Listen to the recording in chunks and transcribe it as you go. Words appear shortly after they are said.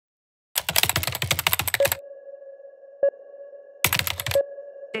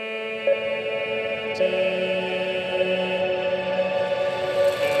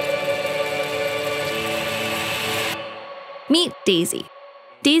Meet Daisy.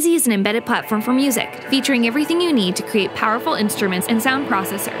 Daisy is an embedded platform for music, featuring everything you need to create powerful instruments and sound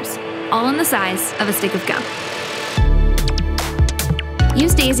processors, all in the size of a stick of gum.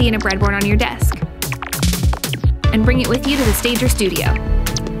 Use Daisy in a breadboard on your desk, and bring it with you to the stage or studio.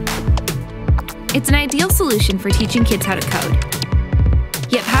 It's an ideal solution for teaching kids how to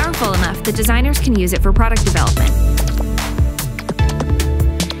code, yet powerful enough that designers can use it for product development.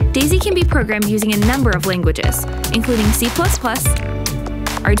 Daisy can be programmed using a number of languages, including C++,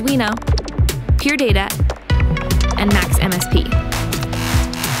 Arduino, Pure Data, and Max MSP.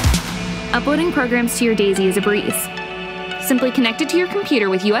 Uploading programs to your Daisy is a breeze. Simply connect it to your computer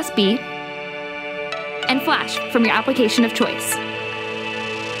with USB and Flash from your application of choice.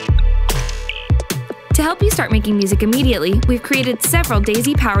 To help you start making music immediately, we've created several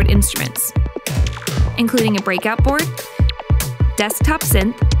Daisy-powered instruments, including a breakout board, desktop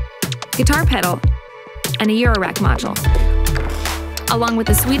synth, guitar pedal, and a Eurorack module, along with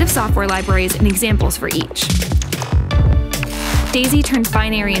a suite of software libraries and examples for each. Daisy turns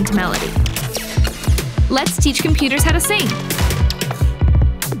binary into melody. Let's teach computers how to sing!